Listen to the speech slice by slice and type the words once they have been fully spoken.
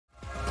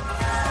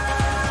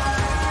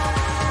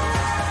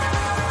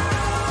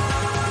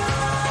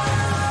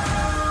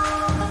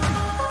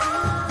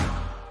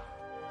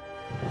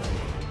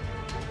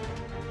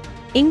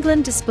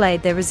England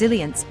displayed their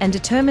resilience and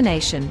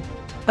determination,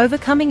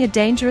 overcoming a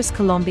dangerous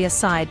Colombia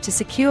side to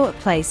secure a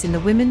place in the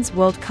Women's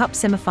World Cup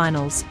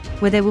semi-finals,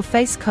 where they will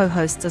face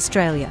co-hosts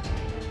Australia.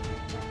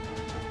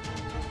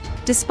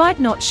 Despite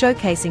not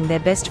showcasing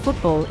their best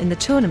football in the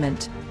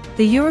tournament,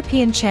 the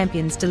European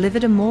champions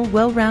delivered a more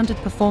well-rounded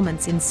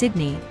performance in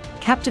Sydney,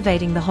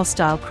 captivating the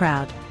hostile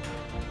crowd.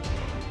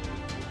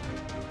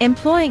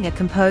 Employing a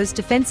composed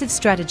defensive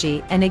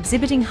strategy and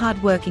exhibiting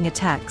hard-working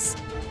attacks,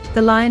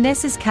 the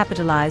Lionesses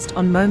capitalized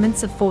on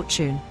moments of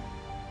fortune.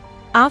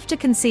 After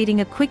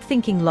conceding a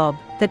quick-thinking lob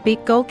that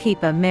beat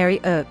goalkeeper Mary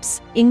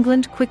Earps,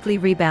 England quickly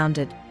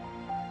rebounded.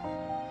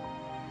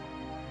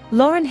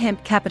 Lauren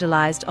Hemp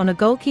capitalized on a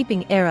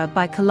goalkeeping error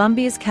by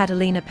Colombia's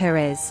Catalina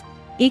Perez,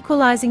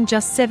 equalizing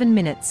just 7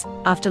 minutes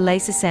after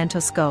Lacey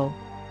Santos' goal.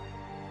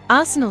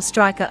 Arsenal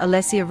striker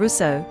Alessia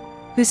Russo,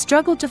 who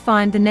struggled to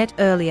find the net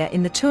earlier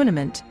in the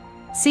tournament,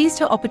 seized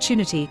her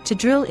opportunity to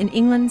drill in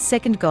England's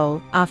second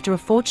goal after a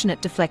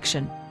fortunate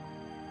deflection.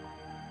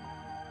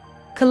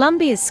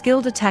 Colombia's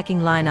skilled attacking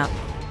lineup,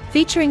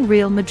 featuring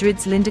Real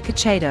Madrid's Linda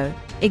Caicedo,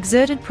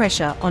 exerted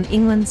pressure on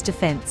England's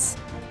defence.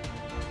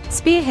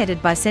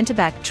 Spearheaded by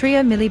centre-back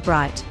trio Millie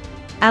Bright,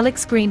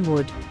 Alex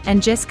Greenwood,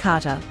 and Jess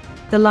Carter,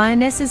 the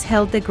Lionesses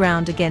held their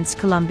ground against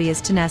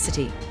Colombia's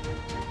tenacity.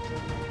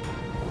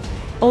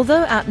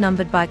 Although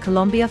outnumbered by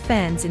Colombia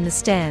fans in the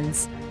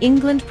stands,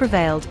 England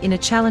prevailed in a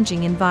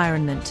challenging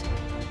environment.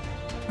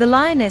 The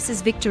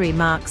Lionesses' victory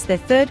marks their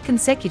third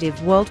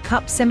consecutive World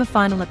Cup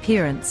semi-final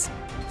appearance,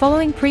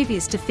 following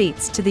previous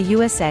defeats to the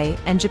USA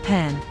and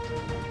Japan.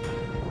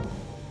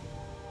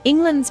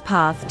 England's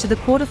path to the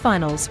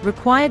quarter-finals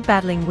required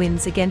battling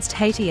wins against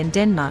Haiti and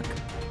Denmark,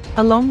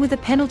 along with a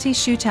penalty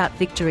shootout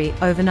victory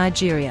over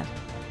Nigeria.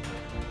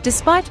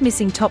 Despite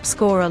missing top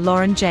scorer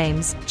Lauren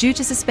James due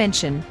to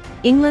suspension,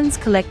 England's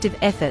collective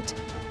effort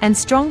and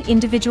strong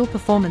individual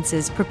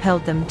performances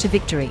propelled them to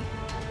victory.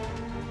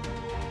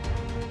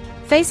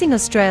 Facing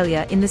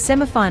Australia in the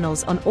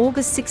semi-finals on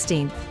August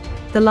 16th,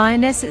 the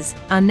Lionesses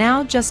are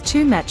now just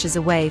 2 matches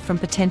away from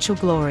potential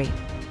glory.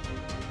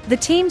 The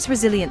team's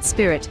resilient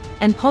spirit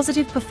and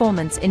positive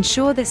performance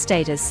ensure their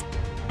status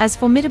as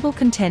formidable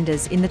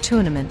contenders in the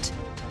tournament.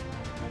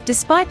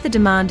 Despite the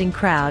demanding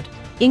crowd,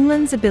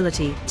 England's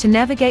ability to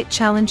navigate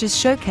challenges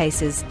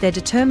showcases their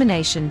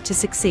determination to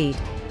succeed.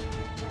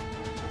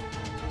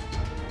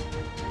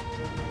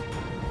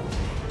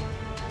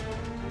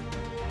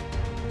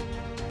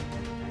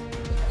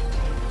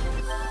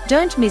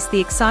 Don't miss the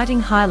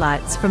exciting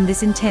highlights from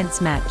this intense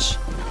match.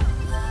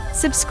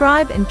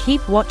 Subscribe and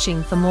keep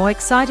watching for more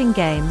exciting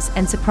games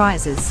and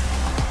surprises.